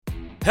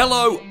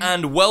Hello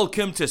and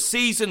welcome to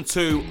Season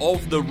 2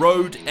 of the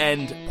Road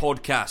End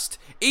podcast.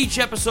 Each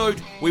episode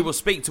we will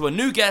speak to a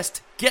new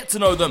guest, get to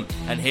know them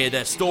and hear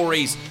their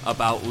stories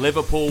about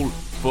Liverpool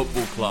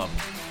Football Club.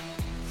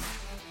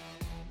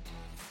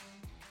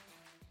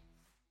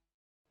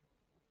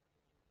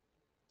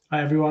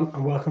 Hi everyone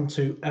and welcome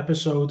to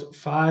episode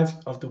 5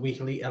 of the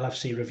Weekly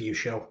LFC Review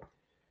Show.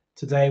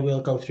 Today we'll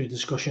go through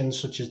discussions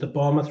such as the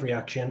Bournemouth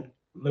reaction,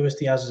 Luis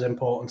Diaz's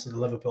importance to the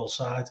Liverpool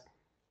side,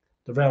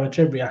 the Real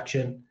Madrid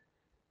reaction,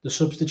 the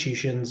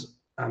substitutions,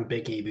 and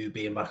Big Ibou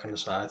being back on the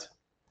side.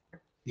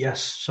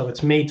 Yes, so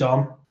it's me,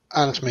 Dom.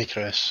 And it's me,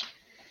 Chris.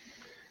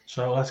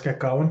 So let's get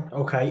going.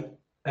 Okay,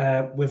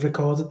 we've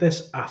recorded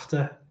this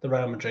after the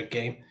Real Madrid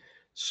game.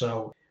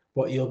 So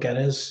what you'll get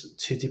is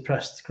two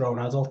depressed grown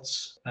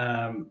adults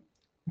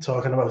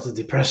talking about a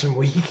depressing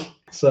week.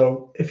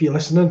 So if you're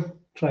listening,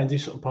 try and do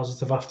something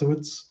positive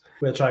afterwards.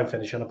 We'll try and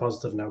finish on a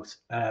positive note.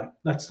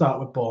 Let's start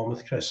with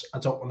Bournemouth, Chris. I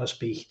don't want to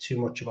speak too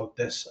much about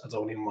this. I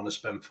don't even want to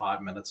spend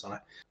 5 minutes on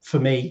it.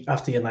 For me,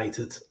 after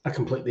United, I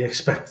completely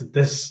expected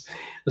this,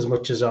 as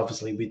much as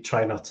obviously we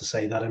try not to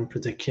say that in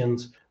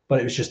predictions.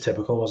 But it was just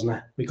typical, wasn't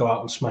it? We go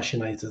out and smash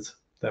United,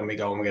 then we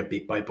go and we get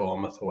beat by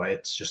Bournemouth away.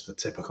 It's just a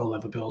typical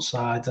Liverpool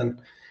side, and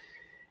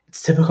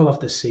it's typical of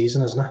this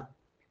season, isn't it?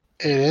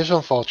 It is,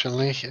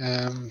 unfortunately.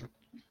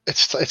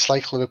 It's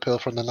like Liverpool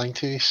from the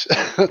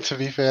 90s, to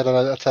be fair.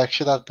 I text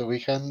you that the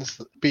weekends,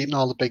 beating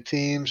all the big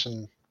teams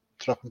and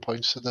dropping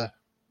points to the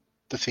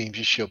teams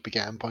you should be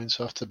getting points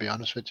off, to be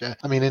honest with you.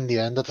 I mean, in the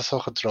end, I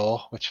took a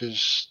draw, which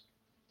is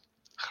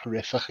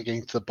horrific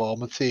against the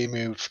Bournemouth team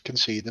who've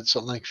conceded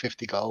something like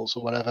 50 goals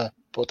or whatever.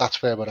 But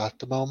that's where we're at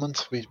the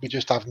moment. We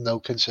just have no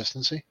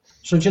consistency.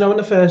 So do you know, in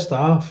the first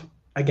half,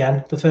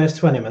 again, the first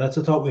 20 minutes,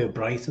 I thought we were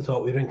bright. I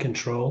thought we were in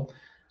control.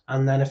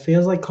 And then it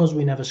feels like because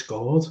we never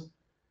scored,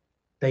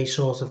 they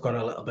sort of got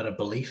a little bit of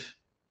belief.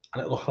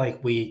 And it looked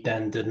like we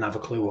then didn't have a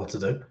clue what to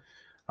do.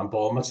 And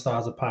Bournemouth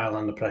started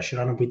piling the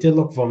pressure on. And we did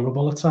look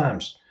vulnerable at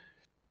times.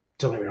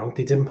 Don't get me wrong,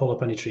 they didn't pull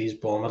up any trees,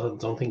 Bournemouth. I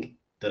don't think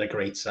they're a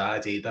great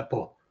side either.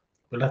 But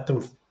we let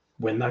them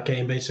win that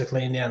game,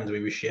 basically. In the end,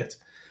 we were shit.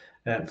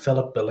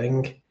 Philip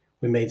Billing,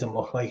 we made them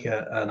look like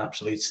an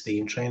absolute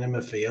steam train in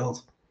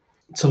midfield.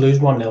 To lose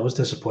 1-0 was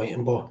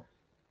disappointing, but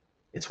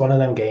it's one of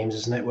them games,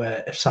 isn't it,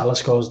 where if Salah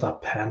scores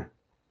that pen,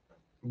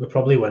 we're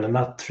probably winning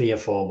that 3 or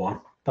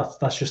 4-1.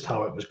 That's just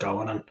how it was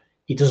going, and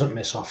he doesn't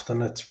miss often.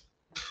 Do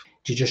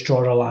you just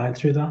draw a line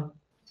through that?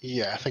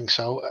 Yeah, I think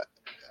so.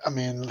 I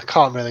mean, I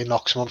can't really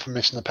knock someone for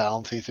missing a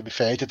penalty, to be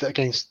fair. He did it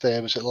against,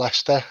 was it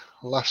Leicester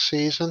last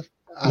season?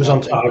 It was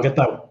on target,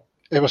 though.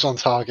 It was on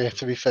target,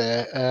 to be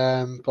fair.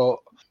 But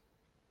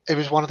it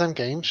was one of them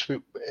games.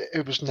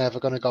 It was never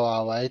going to go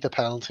our way. The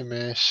penalty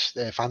miss,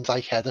 Van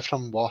Dijk header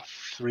from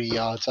 3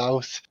 yards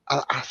out.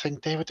 I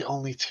think they were the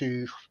only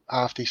two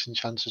half-decent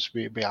chances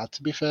we had,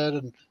 to be fair.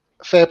 And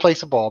fair play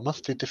to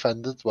Bournemouth, they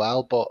defended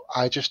well, but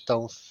I just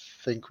don't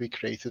think we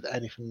created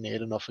anything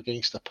near enough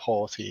against a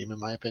poor team, in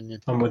my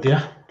opinion. I'm with you,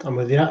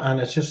 and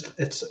it's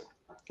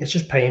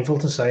just painful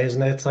to say,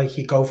 isn't it? It's like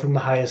you go from the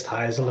highest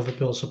high as a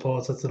Liverpool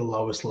supporter to the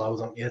lowest low,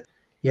 don't you?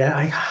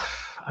 Yeah,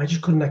 I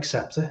just couldn't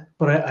accept it.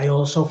 But I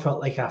also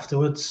felt like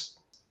afterwards,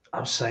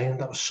 I was saying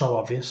that was so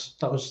obvious.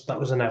 That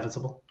was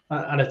inevitable.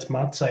 And it's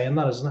mad saying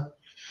that, isn't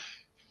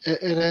it?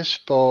 It is,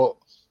 but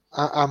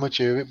I'm with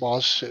you.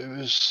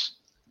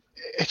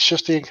 It's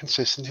just the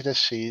inconsistency this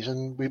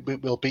season. We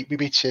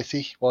beat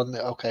City 1-0.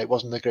 Okay, it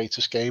wasn't the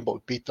greatest game, but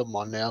we beat them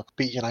 1-0.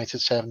 Beat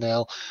United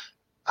 7-0.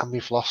 And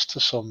we've lost to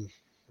some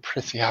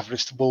pretty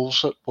average to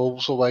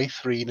Wolves away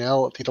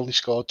 3-0. They'd only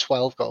scored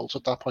 12 goals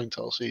at that point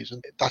all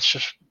season. That's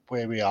just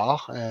where we are.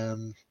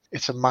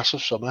 It's a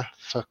massive summer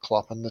for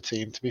Klopp and the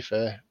team, to be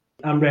fair.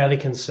 I'm really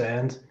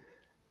concerned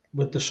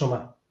with the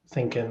summer,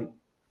 thinking,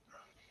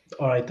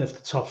 all right, if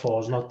the top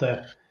four is not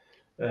there,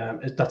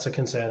 that's a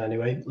concern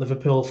anyway.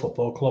 Liverpool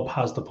Football Club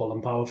has the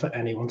pulling power for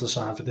anyone to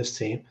sign for this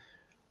team.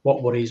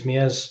 What worries me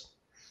is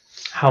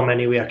how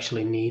many we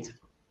actually need.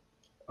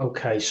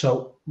 Okay,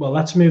 so, well,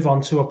 let's move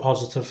on to a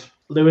positive.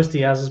 Luis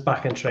Diaz is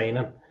back in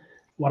training.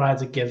 What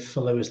I'd give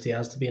for Luis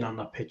Diaz to be on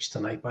that pitch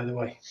tonight, by the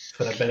way,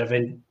 for a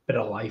bit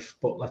of life,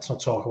 but let's not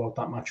talk about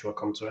that match, we'll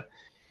come to it.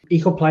 He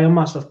could play a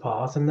massive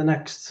part in the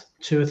next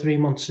 2 or 3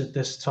 months at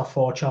this top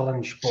four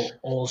challenge, but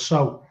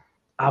also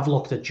I've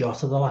looked at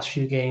Jota the last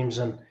few games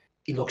and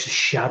he looks a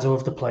shadow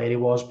of the player he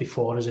was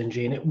before his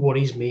injury, and it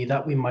worries me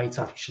that we might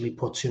actually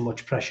put too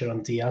much pressure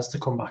on Diaz to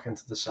come back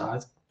into the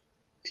side.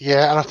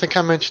 Yeah, and I think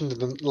I mentioned in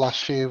the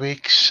last few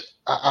weeks,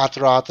 I'd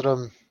rather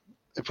him,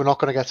 if we're not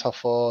going to get top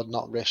four,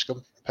 not risk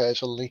him,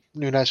 personally.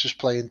 Núñez was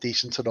playing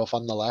decent enough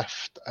on the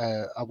left.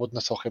 I wouldn't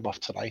have took him off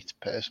tonight,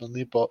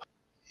 personally. But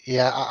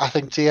yeah, I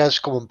think Diaz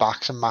coming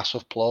back's a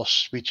massive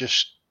plus. We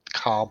just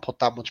can't put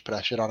that much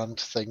pressure on him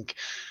to think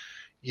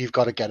you've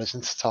got to get us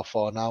into top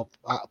four now.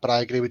 But I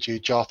agree with you,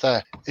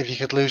 Jota. If you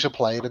could lose a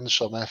player in the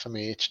summer, for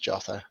me, it's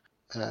Jota.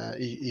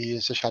 He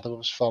is a shadow of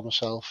his former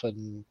self,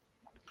 and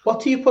What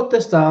do you put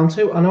this down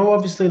to? I know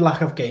obviously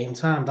lack of game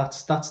time.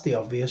 That's the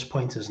obvious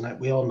point, isn't it?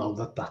 We all know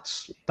that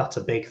that's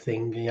a big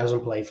thing. He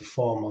hasn't played for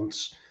 4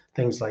 months,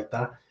 things like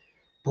that.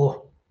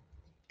 But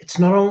it's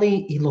not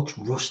only he looks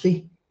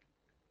rusty,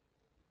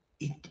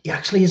 he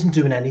actually isn't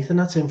doing anything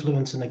that's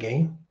influencing the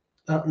game.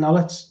 Now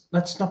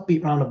let's not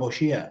beat around the bush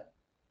here,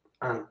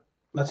 and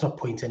let's not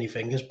point any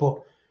fingers.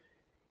 But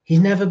he's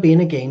never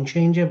been a game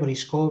changer, but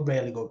he's scored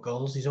really good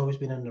goals. He's always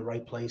been in the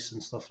right place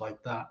and stuff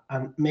like that.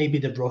 And maybe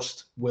the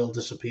rust will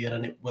disappear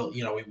and it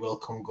will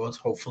come good,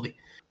 hopefully.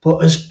 But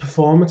his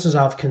performances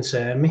have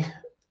concerned me.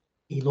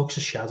 He looks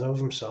a shadow of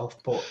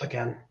himself. But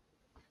again,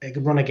 a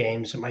run of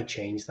games, it might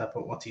change that.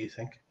 But what do you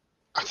think?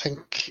 I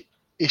think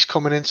he's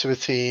coming into a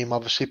team,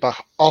 obviously,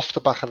 off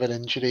the back of an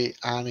injury,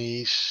 and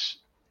it's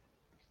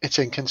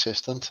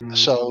inconsistent.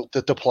 So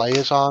the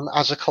players aren't,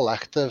 as a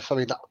collective, I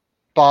mean,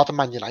 bar the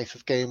Man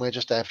United game where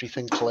just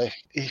everything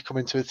clicked, he's come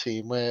into a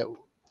team where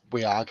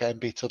we are getting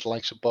beat to the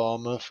likes of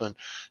Bournemouth, and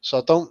so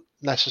I don't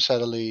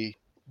necessarily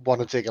want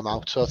to dig him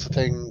out sort of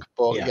thing,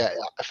 but yeah,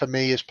 for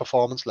me his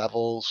performance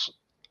levels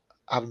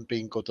haven't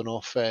been good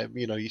enough.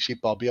 You see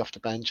Bobby off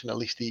the bench and at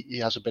least he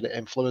has a bit of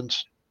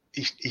influence.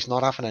 He's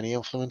not having any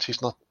influence.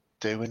 He's not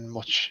doing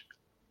much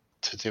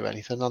to do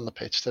anything on the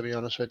pitch, to be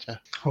honest with you.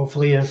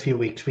 Hopefully in a few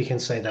weeks we can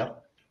say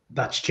that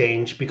that's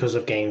changed because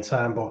of game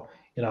time, but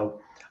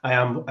I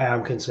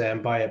am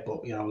concerned by it,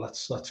 but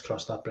let's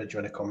cross that bridge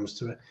when it comes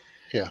to it.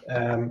 Yeah.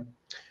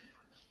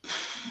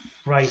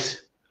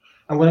 Right.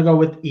 I'm going to go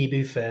with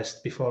Ibou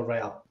first before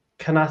Real.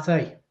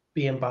 Kanate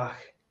being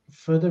back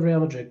for the Real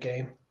Madrid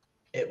game,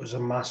 it was a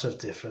massive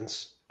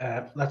difference.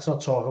 Let's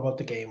not talk about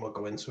the game, we'll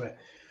go into it.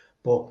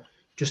 But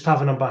just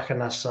having him back on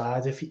that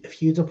side,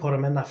 if you'd have put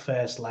him in that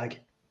first leg,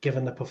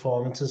 given the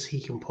performances he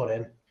can put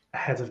in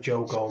ahead of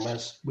Joe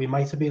Gomez, we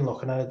might have been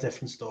looking at a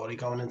different story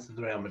going into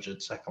the Real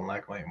Madrid second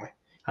leg, mightn't we?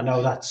 I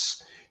know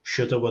that's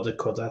shoulda, woulda,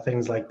 coulda,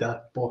 things like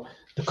that, but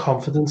the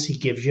confidence he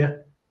gives you,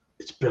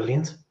 it's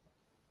brilliant.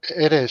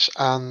 It is,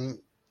 and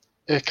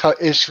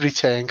his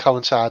return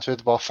coincides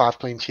with about 5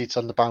 clean sheets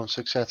on the bounce,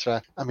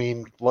 etc. I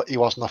mean, he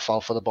wasn't a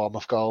fault for the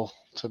Bournemouth goal,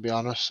 to be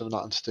honest, so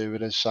nothing to do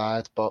with his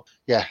side. But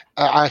yeah,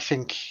 I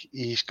think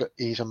he's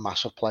a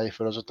massive player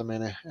for us at the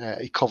minute.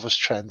 He covers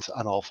Trent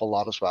an awful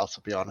lot as well,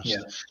 to be honest,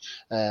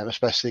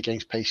 especially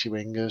against pacey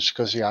wingers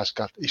because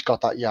he's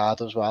got that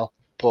yard as well.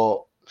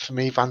 But for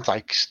me, Van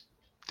Dijk's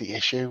the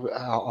issue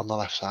on the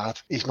left side.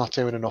 He's not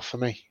doing enough for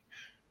me.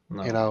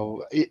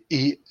 No.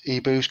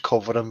 Ibou's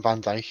covering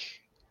Van Dijk.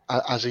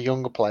 As a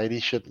younger player, he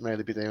shouldn't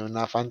really be doing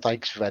that. Van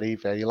Dijk's very,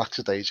 very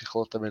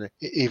lackadaisical at the minute.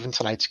 Even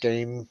tonight's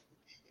game,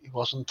 he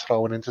wasn't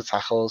throwing into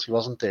tackles. He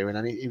wasn't doing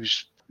any. He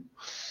was.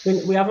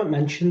 We haven't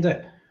mentioned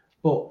it,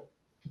 but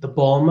the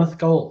Bournemouth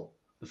goal,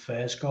 the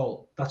first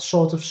goal, that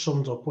sort of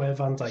summed up where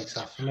Van Dijk's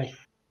at for me.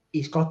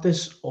 He's got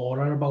this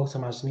aura about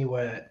him, hasn't he,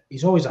 where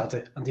he's always had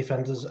it, and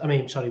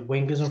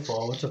wingers and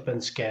forwards have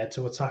been scared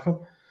to attack him.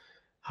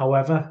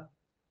 However,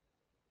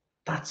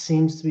 that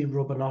seems to be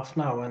rubbing off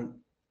now, and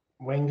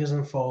wingers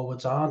and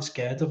forwards aren't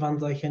scared of Van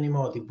Dijk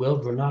anymore. They will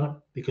run at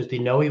him because they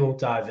know he won't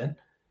dive in.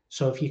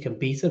 So if you can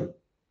beat him,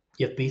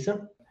 you've beat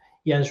him.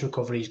 Yeah, his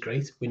recovery is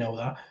great. We know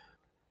that.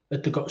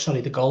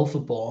 The goal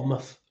for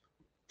Bournemouth,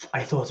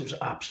 I thought it was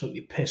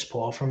absolutely piss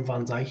poor from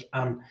Van Dijk,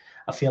 and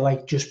I feel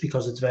like just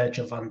because it's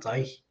Virgil van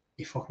Dijk,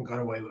 he fucking got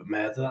away with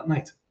murder that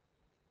night.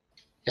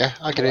 Yeah,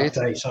 I agree.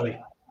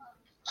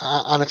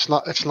 And it's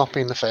not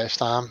been the first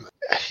time.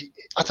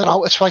 I don't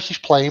know. It's like he's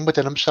playing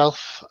within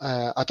himself.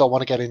 I don't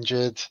want to get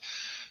injured,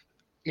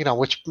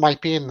 which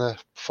might be in the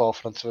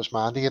forefront of his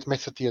mind. He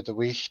admitted the other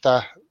week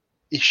that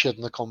he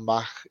shouldn't have come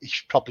back. He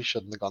probably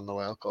shouldn't have gone to the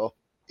World Cup.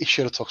 He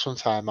should have took some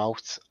time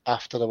out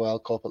after the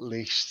World Cup at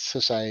least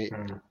to say,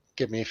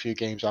 give me a few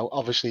games out.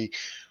 Obviously,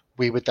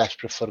 we were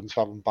desperate for him to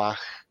have him back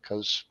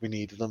because we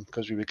needed him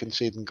because we were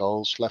conceding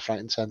goals left, right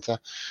and centre.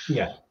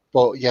 Yeah.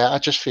 But yeah, I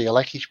just feel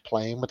like he's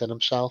playing within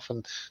himself,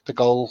 and the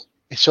goal,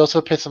 it sort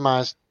of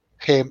epitomised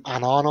him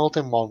and Arnold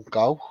in one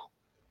go.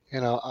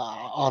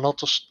 Arnold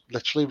just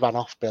literally ran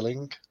off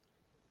Billing.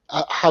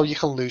 How you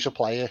can lose a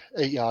player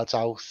 8 yards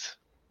out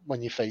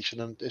when you're facing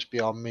him is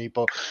beyond me,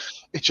 but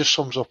it just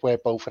sums up where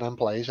both of them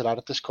players are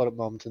at this current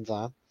moment in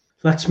time.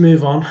 Let's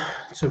move on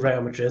to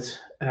Real Madrid.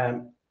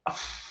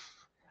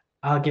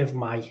 I'll give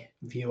my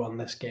view on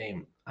this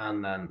game,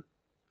 and then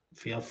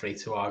feel free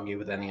to argue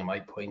with any of my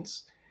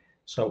points.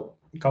 So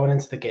going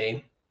into the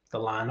game, the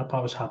lineup I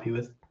was happy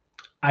with.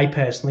 I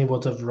personally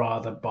would have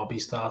rather Bobby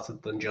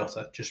started than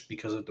Jota, just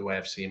because of the way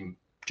I've seen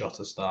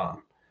Jota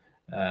starting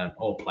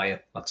or playing,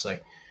 let's say.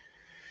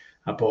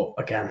 But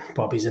again,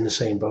 Bobby's in the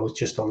same boat,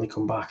 just only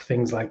come back,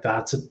 things like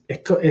that.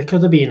 It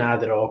could have been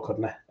either or,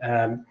 couldn't it?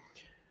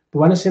 But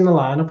when I seen the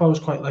lineup, I was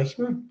quite like,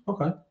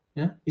 okay,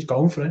 yeah, he's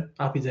going for it.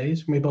 Happy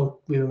days. We were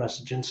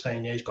messaging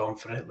saying, yeah, he's going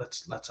for it.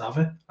 Let's have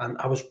it. And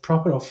I was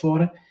proper up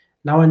for it.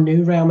 Now I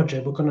knew Real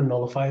Madrid were going to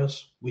nullify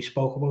us. We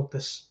spoke about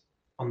this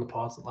on the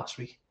pod last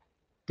week.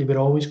 They were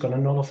always going to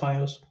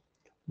nullify us.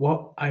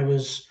 What I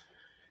was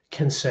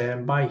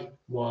concerned by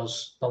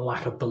was the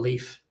lack of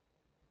belief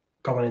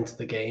going into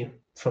the game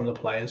from the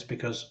players,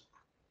 because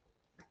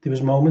there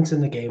was moments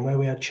in the game where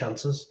we had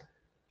chances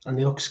and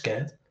they looked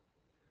scared.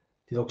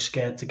 They looked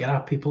scared to get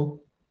at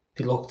people.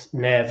 They looked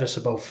nervous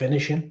about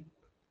finishing.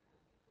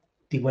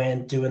 They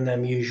weren't doing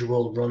them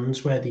usual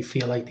runs where they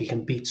feel like they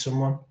can beat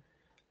someone.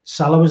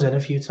 Salah was in a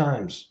few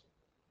times,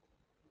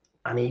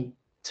 and he,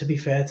 to be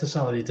fair to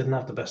Salah, he didn't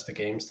have the best of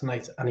games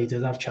tonight, and he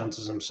did have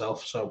chances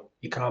himself, so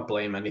you can't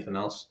blame anything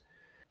else.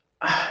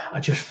 I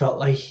just felt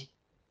like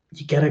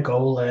you get a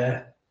goal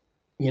there,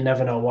 you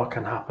never know what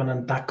can happen,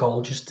 and that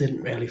goal just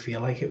didn't really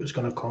feel like it was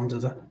going to come,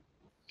 did it?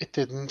 It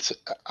didn't.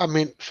 I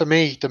mean, for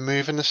me, the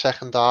move in the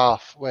second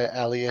half where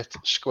Elliott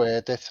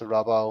squared it to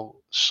Robbo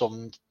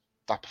summed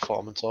that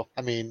performance up.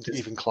 I mean,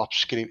 even Klopp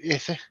screamed,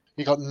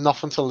 you got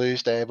nothing to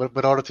lose there. We're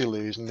already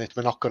losing it.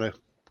 We're not going to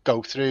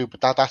go through. But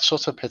that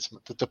sort of hit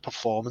the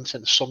performance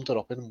and summed it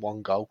up in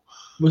one go.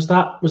 Was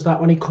that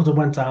when he could have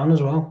went down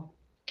as well?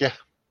 Yeah.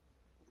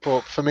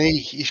 But for me,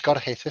 he's got to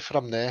hit it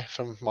from there,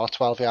 from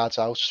 12 yards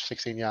out,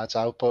 16 yards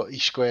out. But he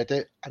squared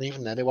it, and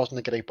even then, it wasn't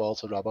a great ball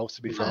to Robbo,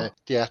 to be fair.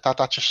 Yeah,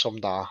 that just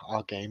summed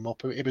our game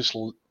up.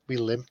 We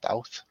limped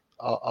out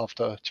of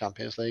the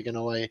Champions League in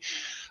a way.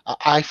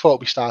 I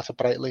thought we started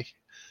brightly.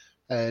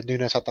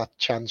 Nunes had that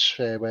chance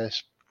where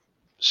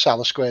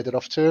Salah squared it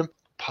off to him.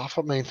 Apart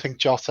from me, I think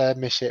Jota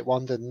mishit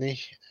one, didn't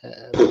he?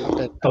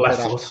 The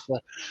left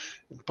foot.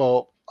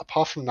 But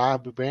apart from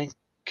that, we weren't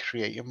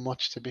creating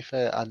much, to be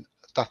fair. And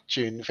that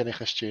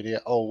Vinicius Jr.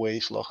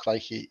 always looked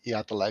like he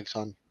had the legs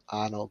on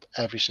Arnold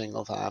every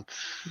single time.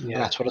 Yeah.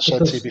 And that's what I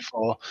said to you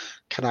before.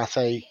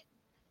 Kanate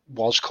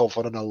was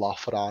covering a lot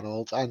for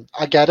Arnold. And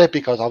I get it,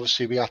 because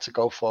obviously we had to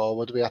go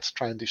forward. We had to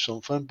try and do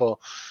something, but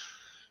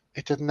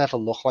it didn't ever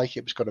look like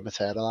it was going to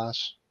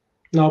materialise.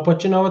 No,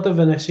 but you know what, the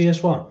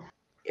Vinicius one?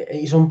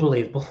 He's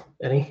unbelievable,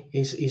 isn't he?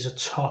 He's a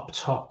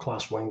top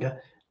class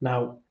winger.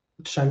 Now,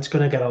 Trent's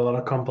going to get a lot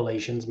of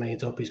compilations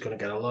made up. He's going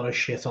to get a lot of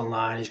shit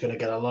online. He's going to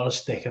get a lot of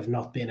stick of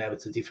not being able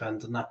to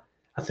defend and that.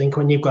 I think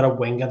when you've got a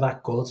winger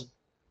that good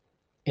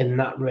in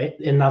that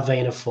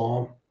vein of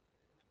form,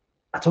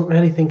 I don't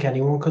really think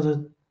anyone could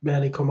have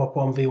really come up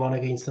 1v1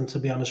 against him, to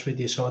be honest with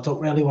you. So I don't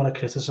really want to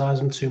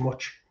criticise him too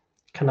much.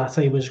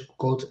 Kanate was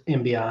good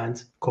in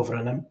behind,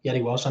 covering him. Yeah,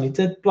 he was. And he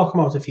did block him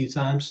out a few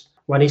times.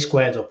 When he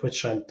squared up with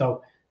Trent,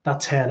 though,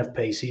 that turn of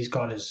pace he's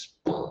got is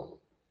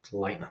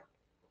lightning.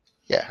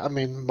 Yeah, I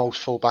mean,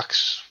 most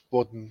fullbacks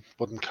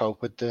wouldn't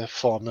cope with the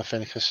form that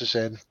Vinicius is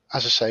in.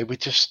 As I say,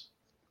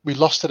 we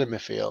lost it in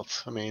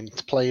midfield. I mean,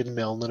 playing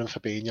Milner and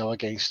Fabinho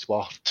against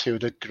two of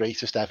the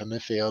greatest ever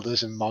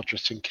midfielders in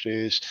Modric and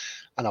Kroos,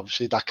 and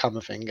obviously that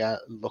Camavinga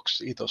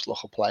he does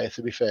look a player,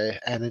 to be fair.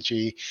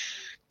 Energy,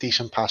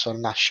 decent pass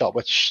on that shot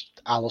which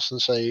Alisson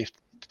saved.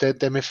 The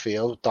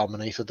midfield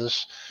dominated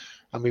us,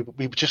 and we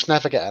were just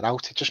never getting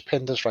out. It just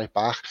pinned us right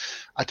back.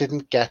 I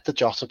didn't get the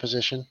Jota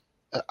position.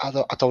 I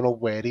don't know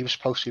where he was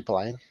supposed to be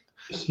playing.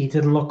 He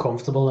didn't look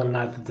comfortable, and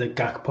neither did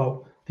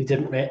Gakpo.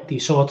 They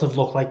sort of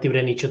looked like they were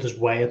in each other's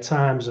way at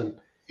times, and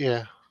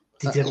yeah,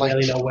 they didn't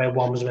really know where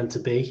one was meant to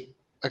be.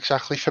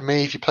 Exactly. For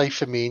me, if you play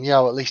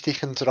Firmino, at least he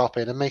can drop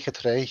in and make a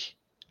three.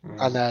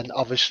 And then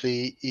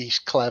obviously he's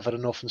clever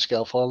enough and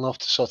skillful enough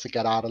to sort of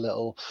get out of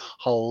little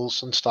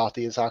holes and start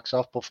the attacks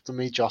off. But for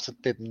me, Jota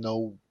didn't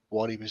know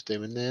what he was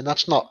doing there. And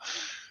that's not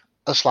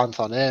a slant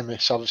on him.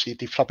 It's obviously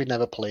they've probably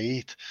never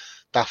played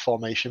that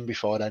formation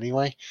before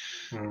anyway.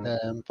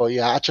 But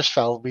yeah, I just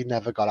felt we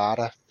never got out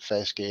of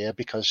first gear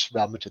because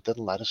Real Madrid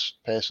didn't let us,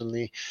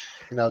 personally.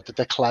 You know,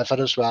 they're clever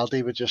as well.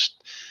 They were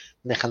just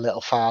nicking little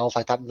fouls,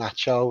 like that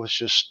Nacho was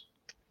just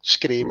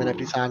screaming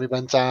every time he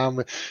went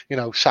down. You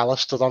know, Salah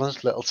stood on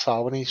his little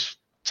toe and he's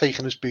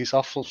taking his boot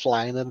off,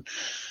 flying, and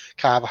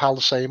Carvajal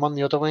the same on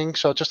the other wing.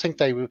 So I just think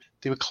they were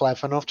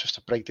clever enough just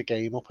to break the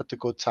game up at the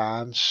good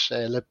times.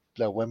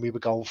 When we were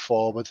going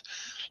forward,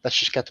 let's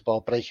just get the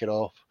ball, break it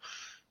up.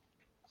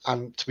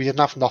 And we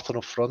didn't have nothing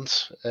up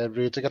front.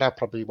 Rudiger had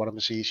probably one of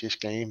his easiest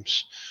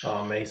games.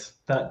 Oh, mate,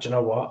 do you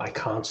know what? I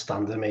can't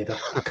stand him either.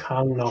 I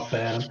cannot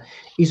bear him.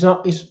 He's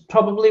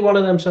probably one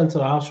of them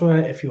centre halves where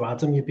if you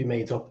had him, you'd be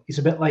made up. He's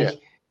a bit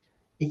like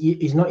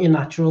he's not your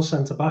natural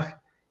centre back.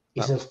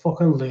 He's a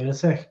fucking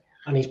lunatic,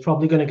 and he's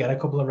probably going to get a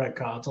couple of red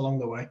cards along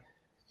the way.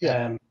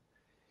 Yeah.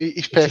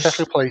 He's perfect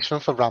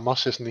replacement for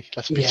Ramos, isn't he?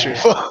 Let's be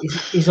truthful.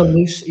 He's a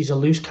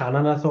loose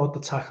cannon. I thought the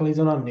tackle he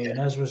done on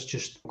Nunes was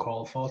just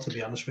called for, to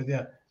be honest with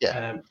you.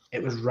 Yeah.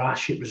 It was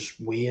rash. It was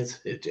weird.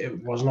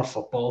 It wasn't a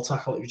football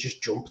tackle. It was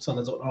just jumped, and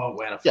I don't know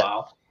where a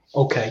foul.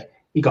 Okay,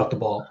 he got the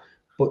ball,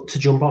 but to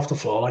jump off the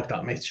floor like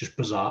that, mate, it's just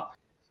bizarre.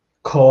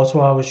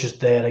 Courtois was just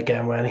there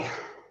again, wasn't he?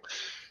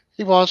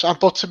 He was,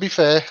 but to be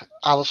fair,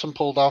 Alisson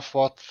pulled off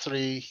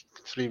three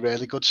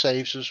really good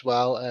saves as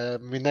well. I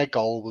mean, their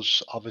goal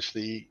was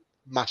obviously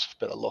massive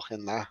bit of luck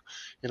in that.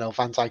 You know,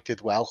 Van Dijk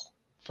did well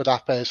for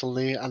that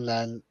personally, and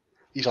then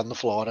he's on the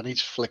floor and he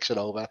just flicks it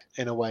over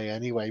in a way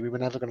anyway. We were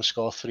never going to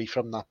score 3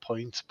 from that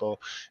point, but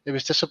it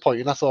was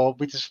disappointing. I thought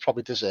we just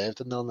probably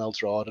deserved a 0-0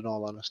 draw, in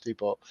all honesty.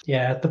 But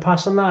yeah, the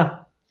pass on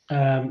that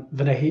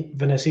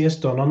Vinicius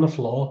done on the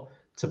floor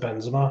to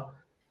Benzema,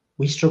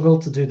 We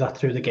struggled to do that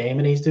through the game,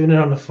 and he's doing it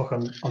on the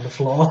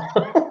floor.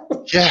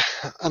 Yeah,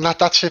 and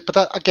that's it. But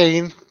that,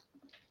 again,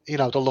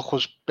 the luck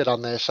was a bit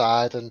on their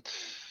side, and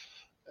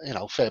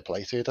fair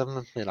play to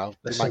them. They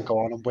might go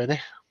on and win it.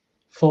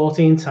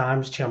 14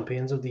 times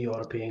champions of the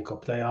European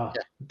Cup they are.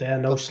 Yeah. They're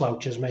no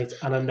slouches, mate.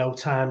 And I know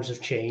times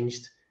have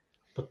changed,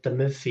 but the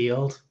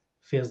midfield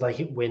feels like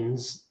it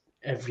wins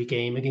every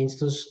game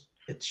against us.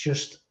 It's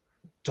just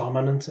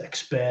dominant,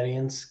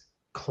 experience,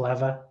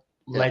 clever,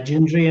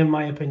 legendary in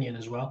my opinion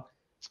as well.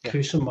 Yeah.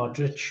 Kroos and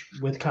Modric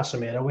with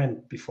Casemiro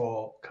in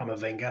before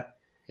Camavinga.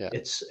 Yeah.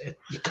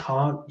 You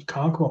can't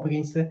come up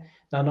against it.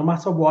 Now, no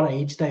matter what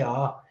age they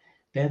are,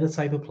 they're the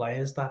type of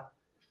players that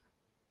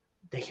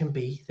they can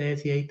be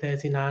 38,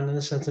 39 in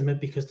the centre mid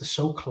because they're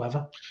so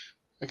clever.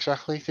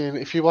 Exactly.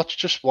 If you watch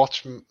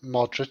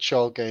Modric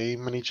all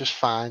game, and he just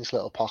finds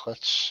little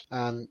pockets,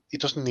 and he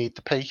doesn't need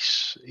the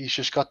pace. He's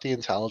just got the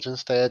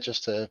intelligence there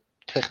just to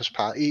pick his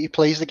path. He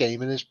plays the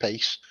game in his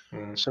pace,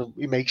 so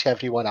he makes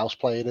everyone else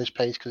play at his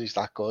pace because he's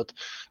that good.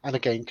 And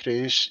again,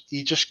 Kroos,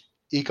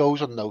 he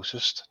goes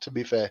unnoticed, to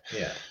be fair.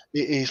 Yeah.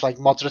 He's like,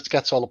 Modric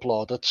gets all the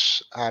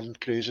plaudits and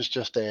Kroos is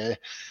just there.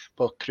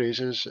 But Kroos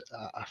is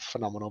a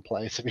phenomenal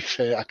player, to be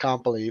fair. I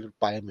can't believe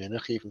Bayern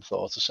Munich even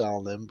thought of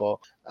selling him, but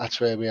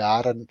that's where we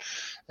are. And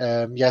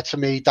to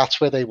me, that's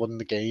where they won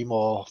the game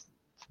or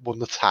won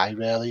the tie,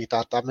 really.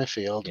 That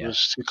midfield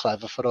was too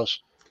clever for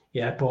us.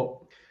 Yeah, but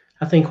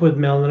I think with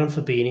Milner and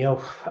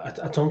Fabinho,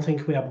 I don't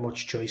think we have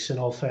much choice, in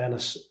all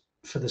fairness,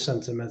 for the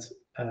centre mid.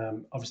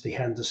 Obviously,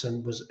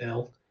 Henderson was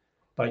ill.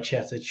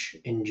 Bajcetic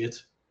injured.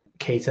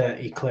 Keita,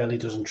 he clearly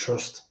doesn't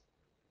trust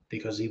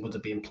because he would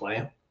have been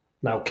playing.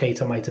 Now,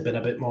 Keita might have been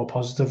a bit more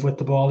positive with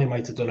the ball. He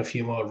might have done a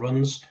few more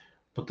runs,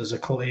 but there's a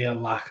clear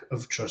lack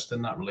of trust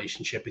in that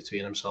relationship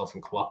between himself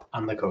and Klopp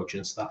and the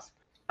coaching staff.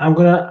 I'm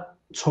going to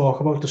talk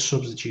about the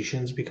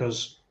substitutions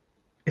because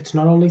it's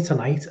not only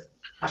tonight.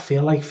 I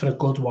feel like for a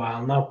good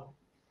while now,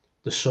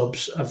 the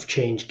subs have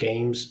changed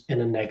games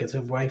in a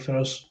negative way for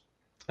us.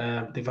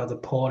 They've had a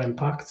poor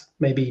impact.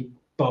 Maybe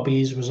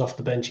Bobby's was off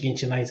the bench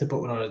against United,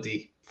 but we're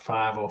already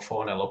 5 or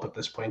 4-0 up at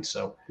this point.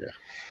 So,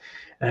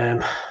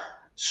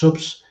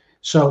 subs.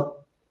 So,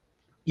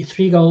 you're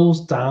 3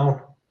 goals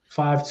down,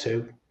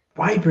 5-2.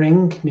 Why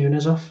bring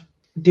Nunes off?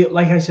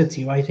 Like I said to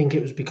you, I think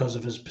it was because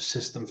of his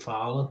persistent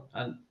fouling.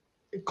 And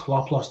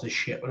Klopp lost his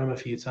shit with him a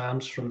few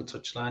times from the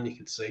touchline, you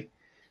could see.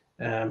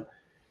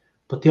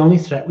 But the only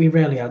threat we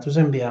really had was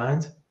in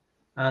behind.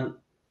 And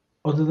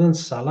other than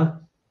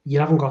Salah, you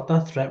haven't got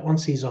that threat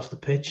once he's off the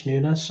pitch,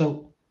 Nunes.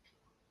 So,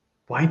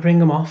 why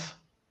bring him off?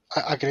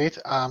 I agreed.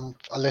 I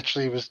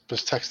literally was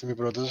texting my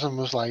brothers and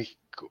was like,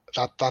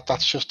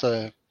 that's just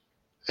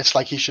it's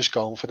like he's just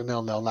going for the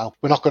 0-0 now.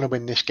 We're not going to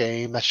win this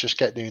game. Let's just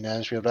get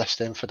Nunes. We'll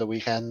rest him for the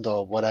weekend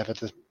or whatever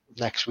the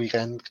next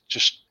weekend.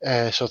 Just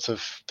sort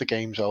of the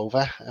game's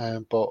over.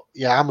 But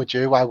yeah, I'm with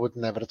you. I would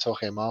never have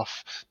took him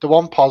off. The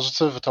one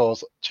positive, I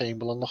thought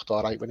Chamberlain looked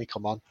all right when he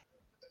come on.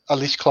 At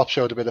least Klopp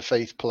showed a bit of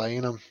faith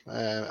playing him.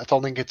 I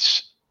don't think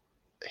it's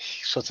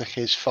sort of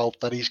his fault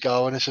that he's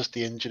going. It's just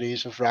the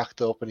injuries have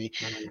racked up and he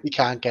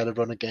can't get a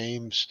run of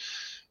games.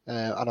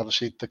 And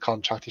obviously the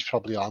contract he's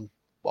probably on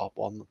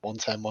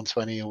 110,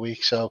 120 a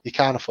week. So he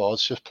can't afford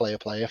to just play a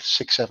player for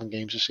 6-7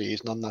 games a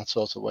season on that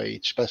sort of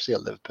wage, especially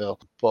at Liverpool.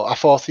 But I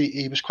thought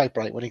he was quite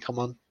bright when he come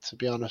on, to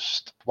be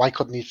honest. Why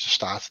couldn't he just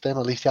start him?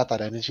 At least he had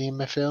that energy in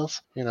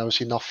midfield. Is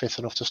he not fit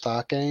enough to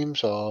start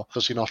games, or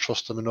does he not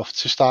trust him enough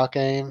to start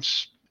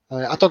games?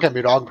 I don't get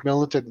me wrong,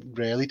 Milner didn't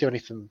really do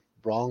anything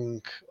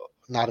wrong,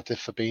 neither did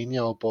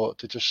Fabinho,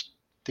 but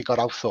they got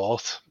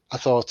outthought. I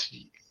thought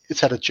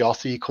instead of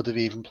Jota, he could have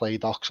even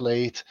played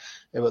Oxlade,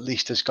 who at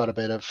least has got a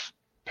bit of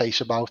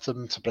pace about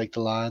him to break the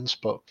lines.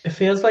 But it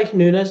feels like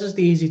Nunes is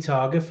the easy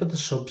target for the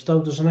subs,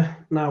 though, doesn't it?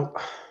 Now,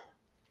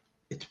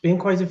 it's been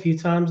quite a few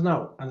times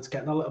now, and it's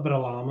getting a little bit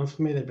alarming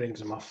for me. They brings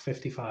him off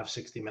 55,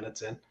 60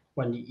 minutes in,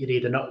 when you're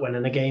either not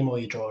winning a game or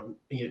you're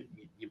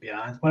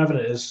behind, whatever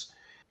it is.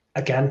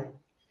 Again,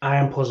 I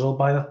am puzzled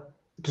by that.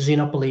 Does he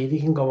not believe he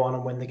can go on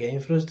and win the game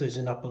for us? Does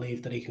he not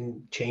believe that he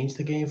can change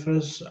the game for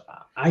us?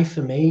 I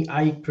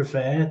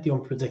prefer the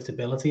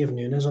unpredictability of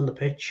Nunes on the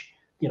pitch.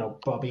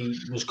 Bobby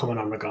was coming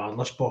on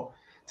regardless, but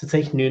to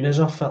take Nunes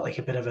off felt like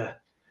a bit of I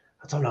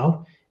don't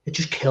know, it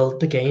just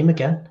killed the game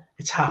again.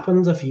 It's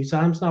happened a few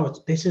times now.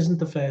 This isn't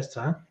the first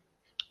time.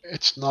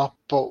 It's not,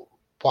 but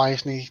why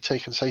isn't he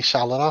taking, say,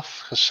 Salah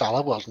off? Because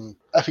Salah wasn't,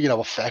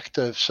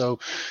 effective. So,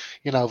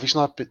 if he's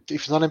not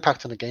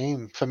impacting the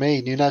game, for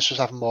me, Nunes was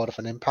having more of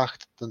an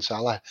impact than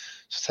Salah.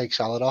 To take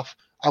Salah off,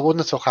 I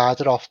wouldn't have took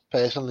either off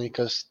personally,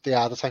 because they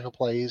are the type of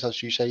players,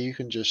 as you say, you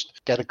can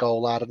just get a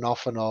goal out of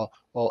nothing or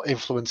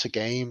influence a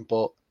game.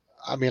 But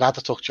I mean, I'd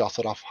have took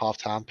Jota off half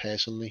time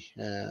personally.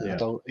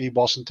 He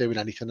wasn't doing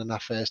anything in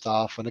that first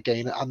half. And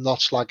again, I'm not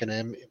slagging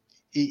him.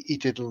 He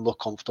didn't look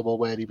comfortable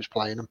where he was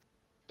playing him.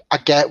 I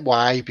get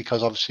why,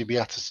 because obviously we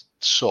had to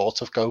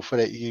sort of go for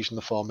it using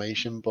the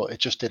formation, but it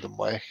just didn't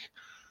work.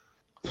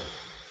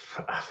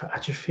 I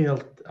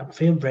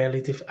feel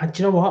really different. And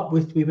do you know what?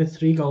 We were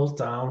 3 goals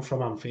down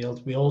from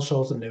Anfield. We all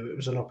sort of knew it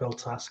was an uphill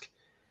task.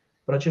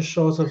 but I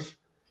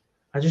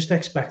just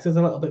expected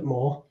a little bit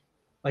more,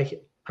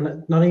 like,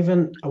 and not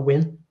even a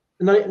win,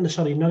 not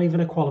even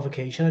a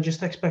qualification. I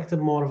just expected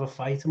more of a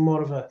fight and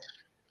more of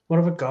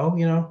a go.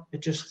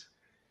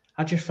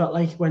 I just felt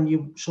like when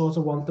you sort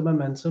of want the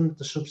momentum,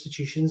 the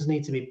substitutions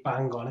need to be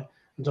bang on it.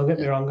 And don't get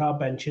me wrong, our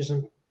bench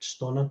isn't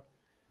stunning,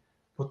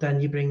 but then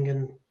you bring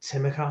in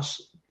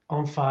Tsimikas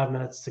on 5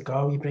 minutes to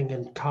go. You bring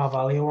in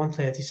Carvalho on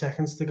 30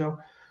 seconds to go.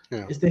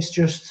 Yeah. Is this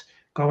just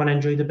go and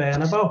enjoy the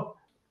Bernabeu?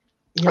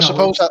 I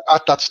suppose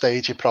at that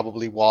stage it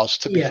probably was,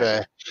 to be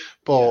fair.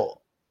 But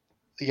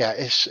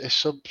his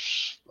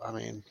subs, I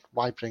mean,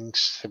 why bring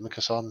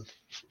Tsimikas on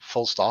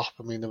full stop?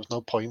 I mean, there was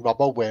no point.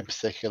 Robbo weren't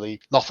particularly,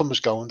 nothing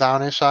was going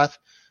down his side.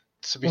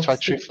 To be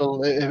quite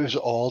truthful, it was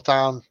all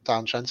down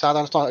Trent's side.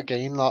 And it's not,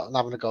 again, not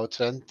having to go to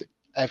Trent.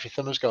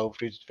 Everything was going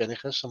through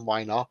Vinicius, and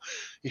why not?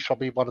 He's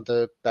probably one of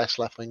the best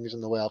left wingers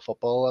in the world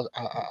football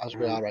as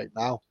we are right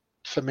now.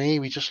 For me,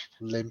 we just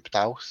limped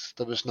out.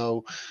 There was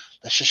no,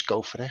 let's just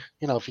go for it.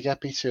 If you get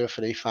beat 2 or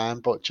 3, fine,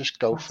 but just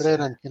go for it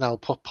and,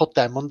 put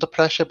them under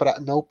pressure. But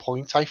at no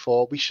point I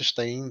thought we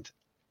sustained.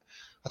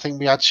 I think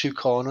we had 2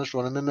 corners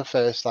running in the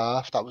first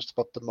half. That was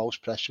about the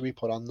most pressure we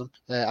put on them.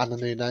 And the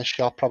Nunes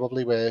shot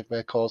probably where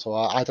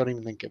Courtois, I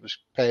don't think it was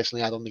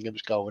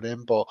going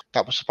in, but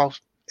that was about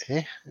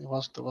it.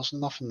 There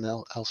wasn't nothing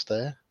else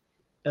there.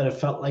 And it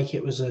felt like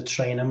it was a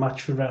training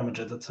match for Real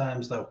Madrid at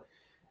times, though.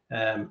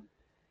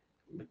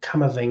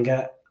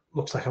 Camavinga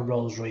looks like a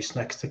Rolls Royce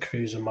next to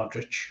Kroos and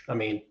Modric. I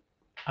mean,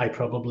 I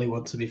probably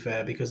would, to be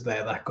fair, because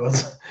they're that good.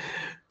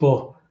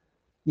 But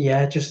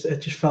yeah, it just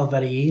felt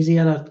very easy,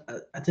 and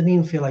I didn't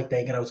even feel like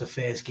they got out of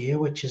first gear,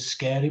 which is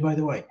scary, by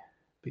the way,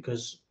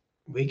 because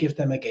we give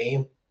them a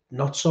game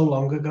not so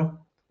long ago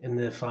in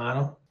the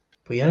final.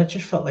 But yeah, it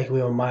just felt like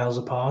we were miles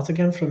apart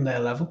again from their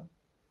level.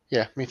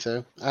 Yeah, me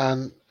too.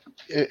 And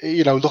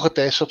look at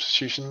their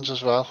substitutions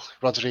as well.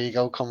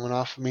 Rodrigo coming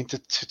off. I mean,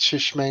 did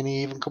Tchouameni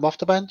even come off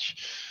the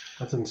bench?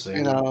 I didn't see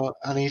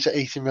and he's at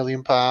 £80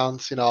 million.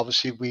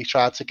 Obviously we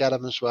tried to get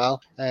him as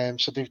well.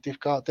 So they've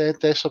got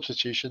their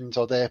substitutions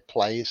or their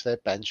plays, their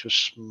bench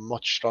was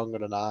much stronger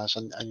than ours,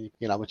 and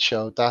it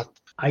showed that.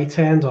 I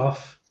turned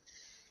off.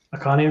 I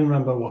can't even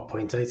remember what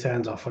point I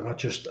turned off. I was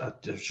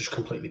just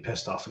completely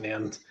pissed off in the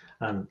end,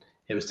 and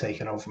it was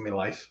taking over my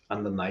life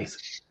and the night.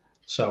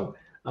 So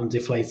I'm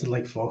deflated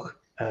like fuck.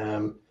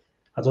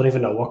 I don't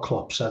even know what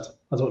Klopp said.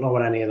 I don't know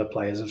what any of the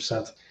players have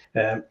said.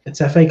 It's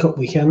FA Cup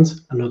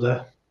weekend,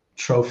 another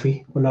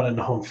trophy we're not in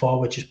the hunt for,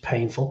 which is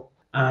painful.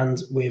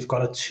 And we've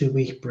got a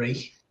 2-week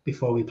break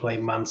before we play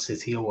Man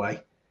City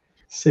away.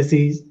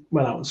 City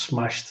went out and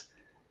smashed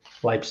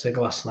Leipzig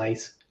last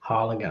night.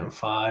 Haaland getting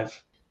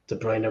 5. De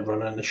Bruyne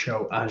running the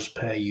show as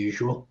per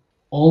usual.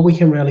 All we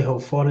can really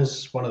hope for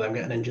is one of them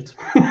getting injured.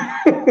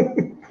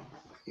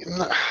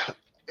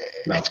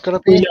 It's going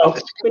to be.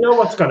 We know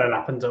what's going to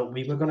happen, don't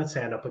we? We're going to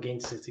turn up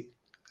against City.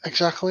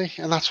 Exactly,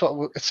 and that's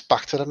it's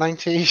back to the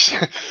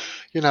 90s.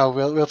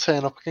 We'll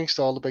turn up against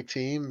all the big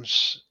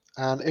teams,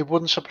 and it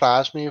wouldn't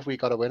surprise me if we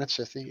got a win at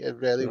City. It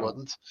really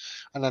wouldn't.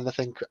 And then I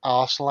think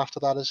Arsenal after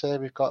that is there.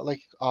 We've got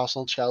like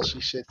Arsenal,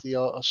 Chelsea, City,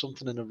 or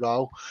something in a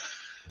row.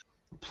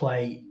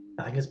 Play,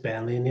 I think it's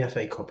Burnley in the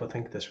FA Cup, I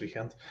think, this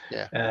weekend.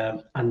 Yeah.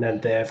 And then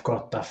they've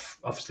got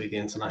obviously the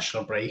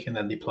international break, and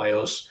then they play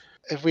us.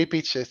 If we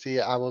beat City,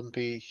 I wouldn't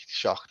be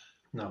shocked.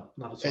 No,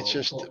 not at all. It's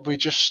just we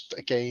just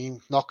again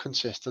not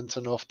consistent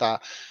enough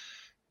that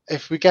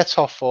if we get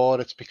top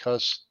 4, it's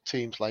because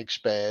teams like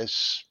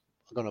Spurs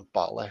are going to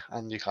bottle it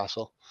and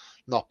Newcastle,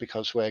 not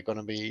because we're going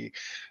to be.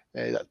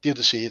 The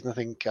other season, I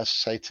think, as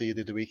I say to you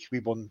the other week, we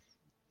won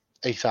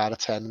 8 out of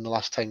 10 in the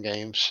last 10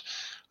 games,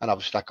 and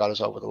obviously that got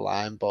us over the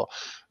line. But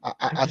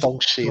I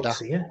don't see that.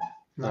 See it.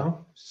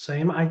 No,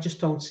 same. I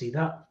just don't see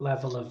that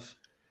level of.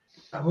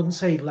 I wouldn't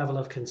say level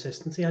of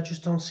consistency. I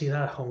just don't see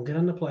that hunger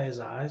in the players'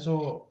 eyes.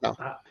 Or no.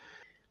 I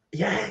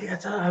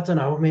don't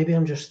know. Maybe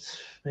I'm just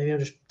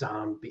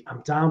downbeat.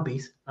 I'm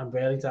downbeat. I'm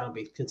really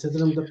downbeat.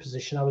 Considering the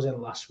position I was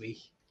in last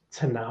week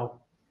to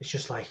now, it's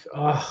just like,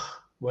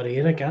 we're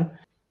here again.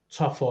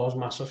 Top 4 is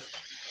massive.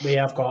 We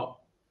have got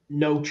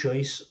no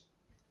choice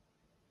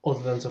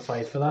other than to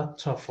fight for that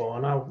top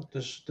 4 now.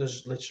 There's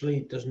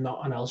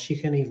nothing else you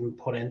can even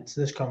put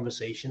into this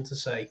conversation to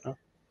say. No.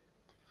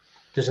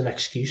 There's an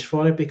excuse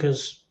for it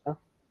because,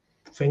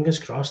 fingers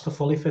crossed, a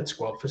fully fit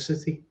squad for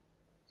City.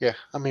 Yeah,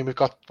 I mean, we've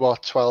got,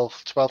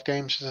 12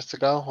 games to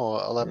go,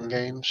 or 11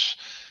 games.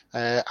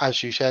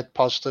 As you said,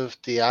 positive,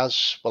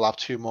 Diaz will have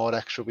 2 more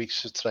extra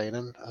weeks of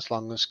training as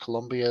long as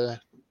Colombia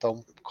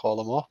don't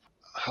call him up.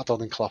 I don't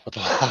think Klopp would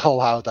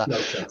allow that.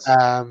 No chance.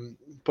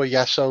 But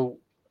yeah, so,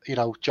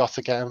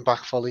 Jota getting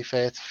back fully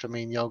fit,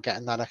 Firmino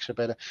getting that extra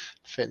bit of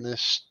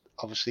fitness,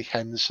 obviously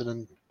Henderson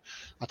and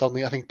I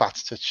think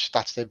that's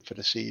it for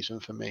the season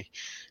for me.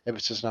 If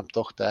it's just an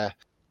abductor,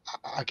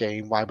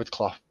 again, why would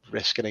Klopp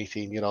risk an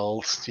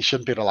 18-year-old? He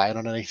shouldn't be relying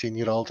on an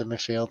 18-year-old in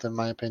midfield, in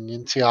my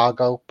opinion.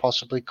 Thiago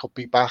possibly could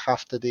be back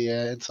after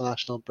the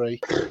international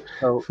break.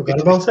 So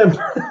forgot about him.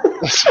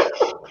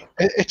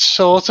 It's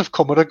sort of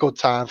come at a good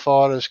time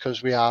for us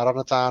because we are on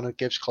a down. It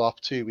gives Klopp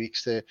 2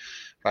 weeks to,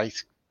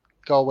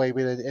 go away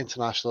with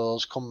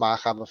internationals, come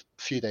back, have a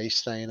few days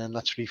training,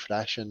 let's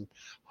refresh, and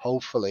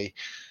hopefully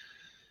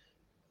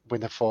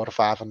win a 4 or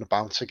 5 on the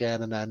bounce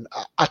again. And then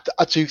I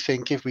do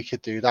think if we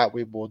could do that,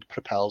 we would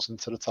propel us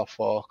into the top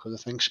 4 because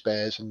I think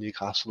Spurs and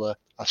Newcastle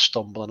are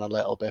stumbling a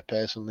little bit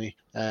personally,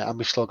 and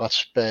we've still got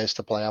Spurs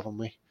to play, haven't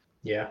we?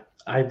 Yeah,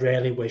 I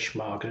really wish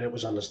Margaret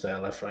was on the stair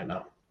left right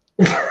now.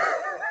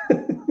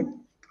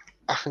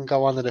 I can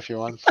go on it if you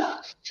want.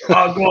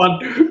 Oh, go on.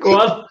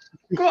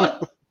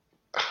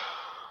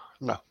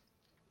 No.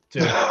 Do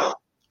it.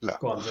 No.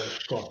 Go on, do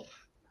it. Go on.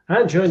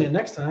 And join in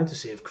next time to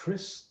see if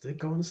Chris did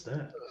go on the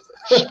stair.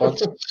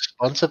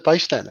 Sponsored by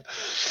Stenner.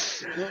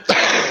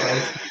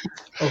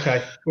 Right.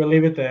 Okay, we'll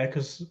leave it there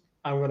because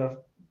I don't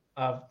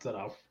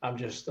know. I'm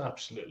just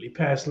absolutely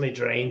personally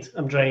drained.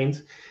 I'm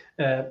drained.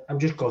 I'm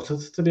just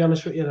gutted, to be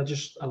honest with you.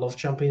 I love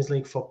Champions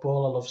League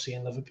football. I love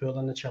seeing Liverpool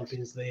in the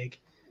Champions League.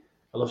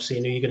 I love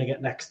seeing who you're going to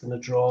get next in the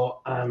draw.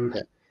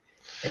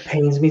 It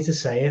pains me to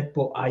say it,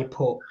 but I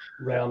put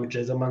Real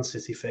Madrid and Man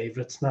City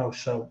favourites now.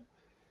 So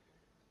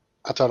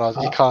I don't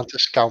know. You can't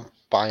discount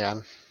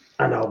Bayern.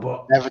 I know,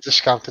 but never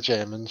discount the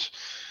Germans.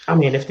 I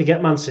mean, if they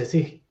get Man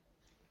City,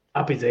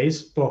 happy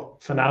days.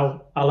 But for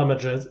now, a la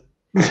Madrid.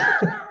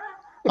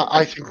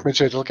 I think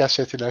Madrid will get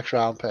City next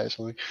round,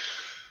 personally,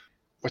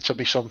 which will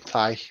be some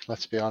tie,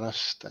 let's be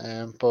honest.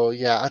 But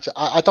yeah,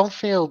 I don't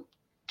feel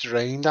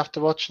drained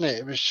after watching it.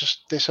 It was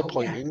just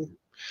disappointing.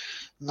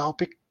 Oh,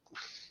 yeah.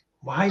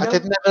 Why? I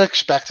didn't ever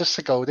expect us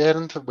to go there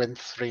and to win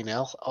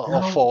 3-0 or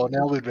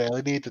 4-0. We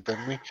really needed,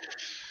 didn't we?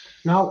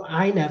 No,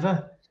 I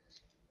never.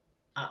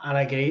 And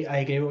I agree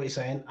with what you're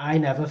saying. I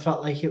never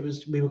felt like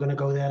we were going to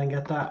go there and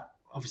get that.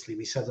 Obviously,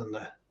 we said on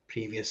the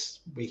previous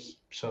week,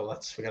 so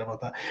let's forget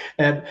about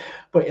that.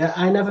 But yeah,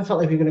 I never felt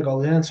like we were going to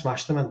go there and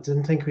smash them. I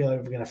didn't think we were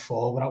ever going to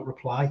fall without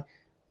reply.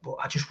 But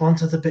I just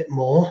wanted a bit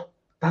more.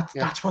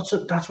 That's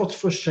what's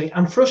frustrating.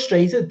 I'm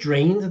frustrated,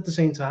 drained at the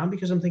same time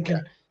because I'm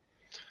thinking,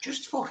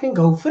 just fucking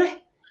go for it.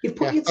 You've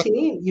put your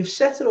team, you've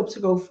set it up to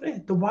go for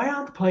it. Why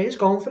aren't the players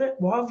going for it?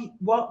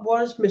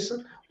 What is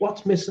missing?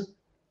 What's missing?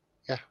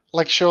 Yeah,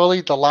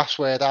 surely the last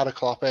word out of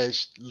Klopp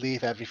is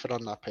leave everything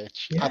on that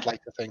pitch. Yeah. I'd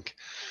like to think,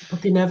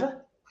 but they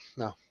never.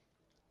 No,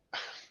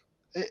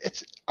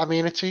 it's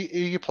who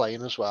you're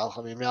playing as well.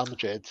 I mean, Real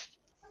Madrid,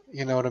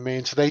 you know what I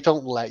mean. So they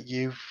don't let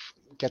you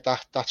get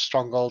that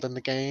stronghold in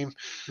the game.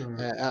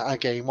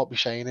 Again, what we're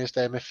saying is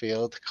their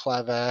midfield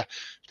clever.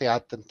 They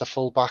had the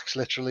fullbacks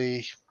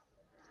literally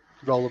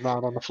rolling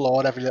around on the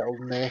floor every little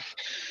nick.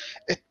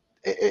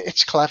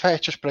 It's clever.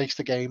 It just breaks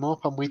the game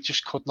up, and we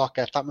just could not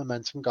get that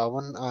momentum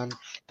going. And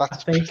I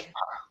think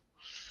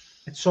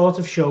it sort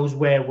of shows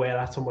where we're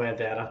at and where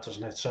they're at,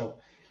 doesn't it? So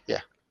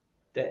yeah,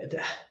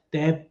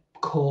 their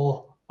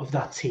core of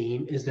that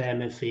team is their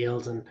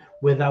midfield, and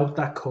without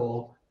that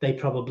core, they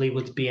probably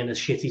would be in a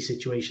shitty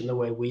situation the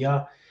way we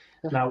are.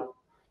 Yeah. Now,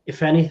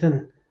 if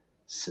anything,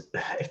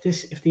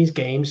 if these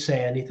games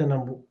say anything,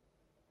 and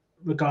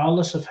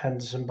regardless of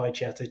Henderson,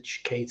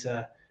 Bajcetic,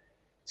 Keita,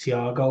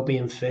 Thiago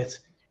being fit,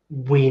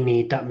 we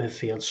need that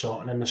midfield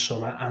sorting in the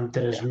summer, and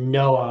there is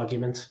no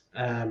argument.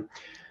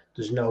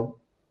 There's no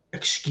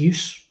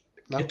excuse.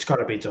 No. It's got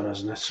to be done,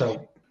 isn't it?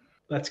 So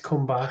let's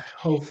come back,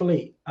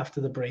 hopefully,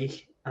 after the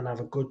break and have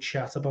a good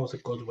chat about a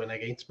good win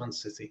against Man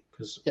City,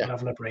 because we're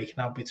having a break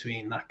now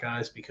between that,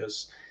 guys,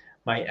 because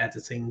my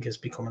editing is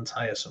becoming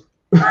tiresome.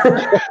 You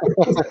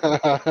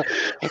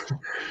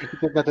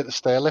didn't edit the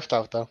stair lift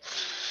out, though.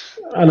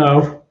 I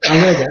know.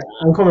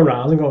 I'm coming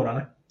round and going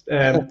on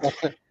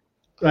it.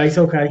 Right,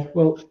 okay.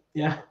 Well,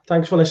 yeah,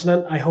 thanks for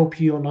listening. I hope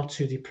you're not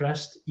too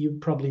depressed. You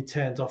probably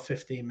turned off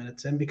 15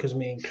 minutes in because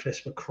me and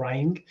Chris were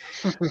crying.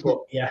 But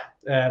yeah,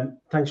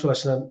 thanks for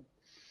listening.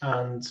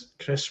 And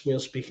Chris, we'll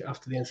speak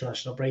after the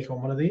international break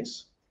on one of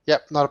these.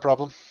 Yep, not a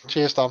problem.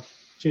 Cheers, Tom.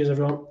 Cheers,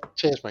 everyone.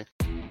 Cheers, mate.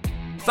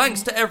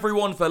 Thanks to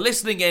everyone for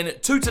listening in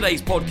to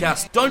today's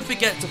podcast. Don't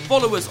forget to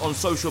follow us on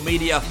social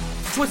media,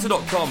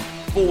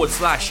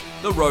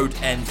 twitter.com/The Road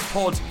End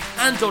Pod,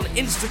 and on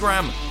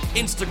Instagram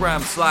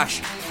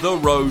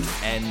 /The Road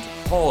End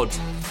Pod.